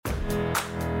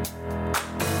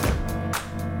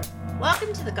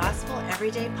Welcome to the Gospel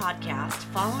Everyday Podcast,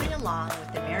 following along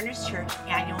with the Mariners Church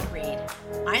Annual Read.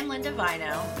 I'm Linda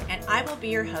Vino, and I will be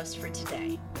your host for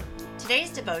today.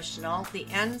 Today's devotional, The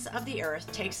Ends of the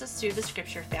Earth, takes us through the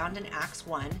scripture found in Acts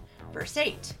 1, verse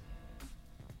 8.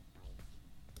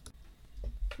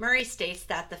 Murray states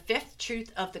that the fifth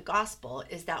truth of the gospel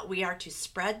is that we are to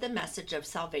spread the message of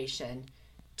salvation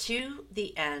to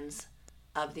the ends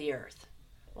of the earth.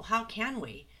 Well, how can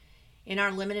we? In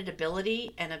our limited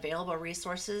ability and available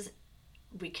resources,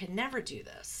 we can never do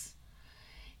this.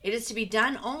 It is to be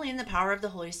done only in the power of the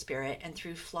Holy Spirit and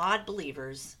through flawed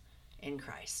believers in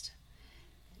Christ.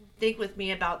 Think with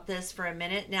me about this for a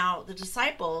minute. Now, the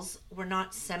disciples were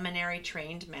not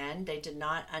seminary-trained men. They did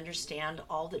not understand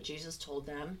all that Jesus told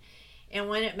them. And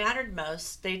when it mattered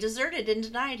most, they deserted and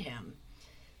denied him.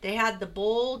 They had the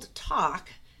bold talk,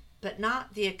 but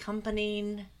not the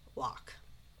accompanying walk.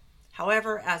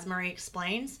 However, as Murray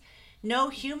explains, no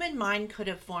human mind could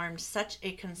have formed such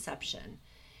a conception.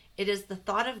 It is the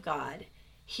thought of God.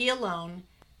 He alone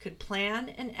could plan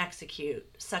and execute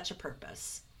such a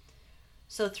purpose.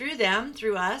 So through them,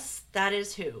 through us, that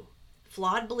is who?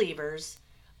 Flawed believers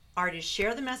are to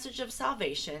share the message of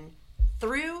salvation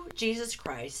through Jesus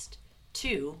Christ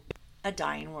to a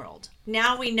dying world.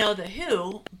 Now we know the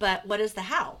who, but what is the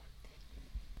how?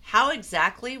 How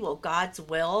exactly will God's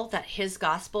will that his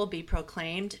gospel be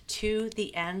proclaimed to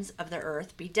the ends of the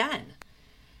earth be done?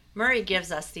 Murray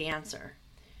gives us the answer.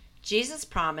 Jesus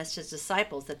promised his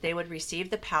disciples that they would receive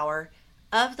the power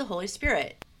of the Holy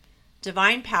Spirit,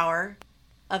 divine power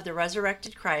of the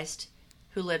resurrected Christ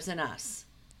who lives in us,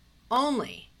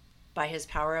 only by his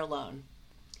power alone.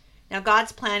 Now,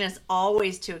 God's plan is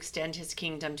always to extend his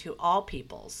kingdom to all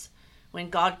peoples. When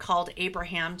God called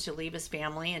Abraham to leave his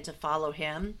family and to follow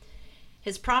him,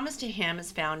 his promise to him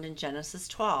is found in Genesis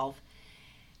 12,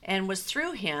 and was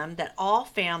through him that all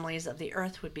families of the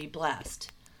earth would be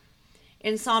blessed.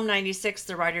 In Psalm 96,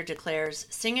 the writer declares,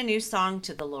 "Sing a new song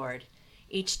to the Lord,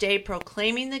 each day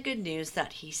proclaiming the good news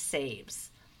that he saves.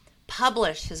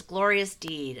 Publish his glorious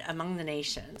deed among the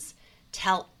nations.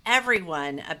 Tell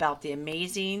everyone about the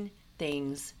amazing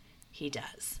things he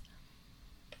does."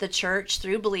 The church,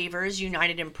 through believers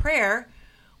united in prayer,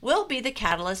 will be the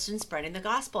catalyst in spreading the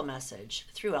gospel message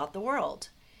throughout the world.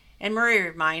 And Murray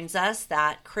reminds us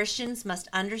that Christians must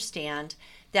understand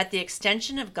that the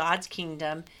extension of God's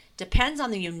kingdom depends on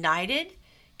the united,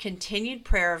 continued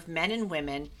prayer of men and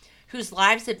women whose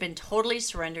lives have been totally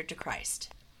surrendered to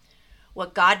Christ.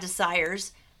 What God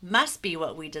desires must be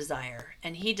what we desire,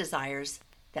 and he desires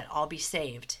that all be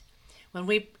saved. When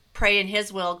we pray in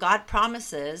his will, God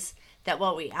promises that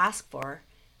what we ask for,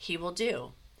 he will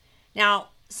do. Now,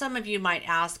 some of you might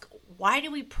ask, why do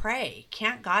we pray?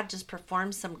 Can't God just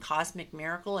perform some cosmic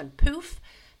miracle and poof,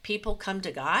 people come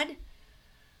to God?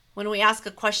 When we ask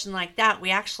a question like that, we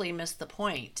actually miss the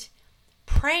point.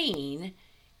 Praying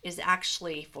is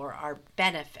actually for our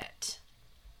benefit.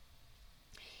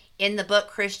 In the book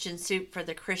Christian Soup for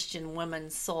the Christian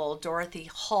Woman's Soul, Dorothy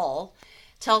Hull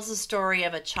tells the story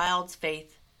of a child's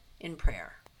faith in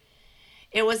prayer.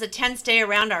 It was a tense day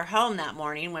around our home that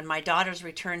morning. When my daughters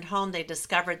returned home, they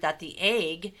discovered that the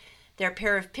egg their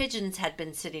pair of pigeons had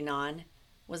been sitting on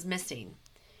was missing.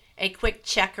 A quick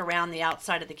check around the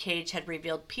outside of the cage had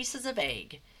revealed pieces of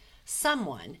egg.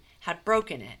 Someone had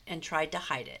broken it and tried to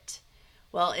hide it.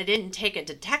 Well, it didn't take a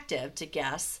detective to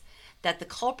guess that the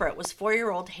culprit was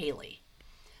 4-year-old Haley.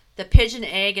 The pigeon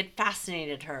egg had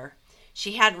fascinated her.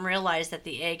 She hadn't realized that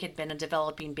the egg had been a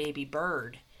developing baby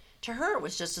bird. To her, it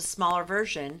was just a smaller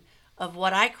version of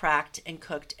what I cracked and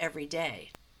cooked every day.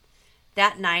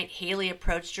 That night, Haley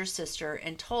approached her sister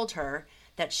and told her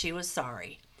that she was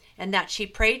sorry and that she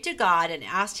prayed to God and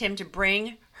asked him to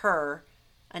bring her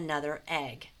another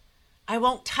egg. "I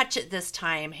won't touch it this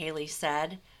time," Haley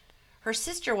said. Her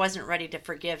sister wasn't ready to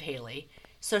forgive Haley,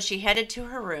 so she headed to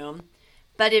her room,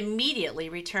 but immediately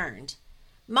returned.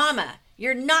 "Mama,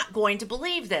 you're not going to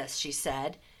believe this," she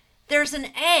said. "There's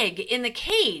an egg in the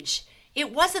cage.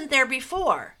 It wasn't there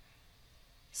before."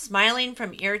 Smiling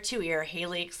from ear to ear,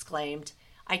 Haley exclaimed,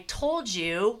 "I told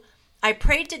you, I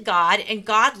prayed to God and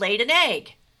God laid an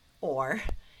egg." Or,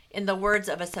 in the words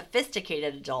of a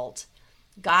sophisticated adult,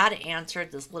 God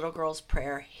answered this little girl's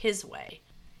prayer his way.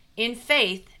 In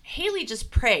faith, Haley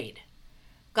just prayed.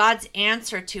 God's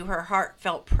answer to her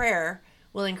heartfelt prayer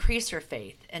will increase her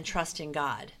faith and trust in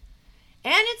God.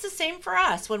 And it's the same for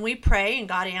us. When we pray and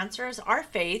God answers, our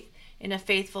faith in a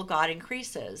faithful God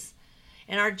increases.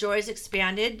 And our joy is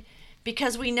expanded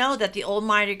because we know that the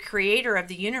almighty creator of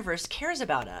the universe cares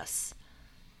about us.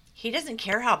 He doesn't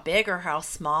care how big or how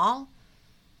small.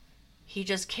 He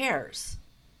just cares.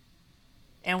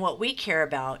 And what we care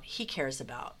about, he cares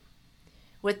about.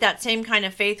 With that same kind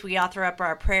of faith, we offer up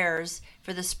our prayers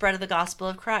for the spread of the gospel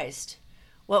of Christ.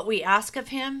 What we ask of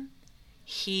him,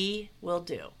 he will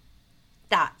do.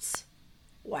 That's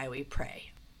why we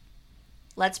pray.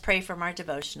 Let's pray from our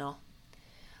devotional.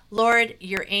 Lord,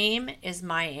 your aim is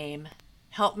my aim.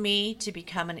 Help me to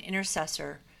become an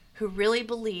intercessor who really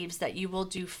believes that you will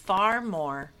do far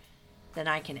more than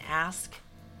I can ask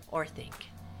or think.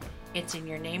 It's in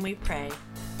your name we pray.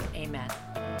 Amen.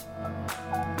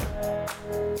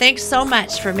 Thanks so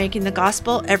much for making the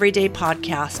Gospel Everyday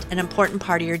podcast an important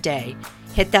part of your day.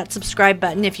 Hit that subscribe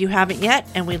button if you haven't yet,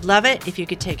 and we'd love it if you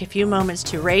could take a few moments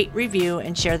to rate, review,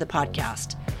 and share the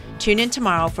podcast. Tune in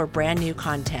tomorrow for brand new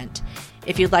content.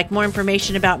 If you'd like more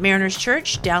information about Mariners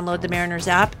Church, download the Mariners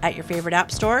app at your favorite app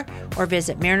store or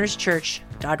visit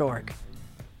marinerschurch.org.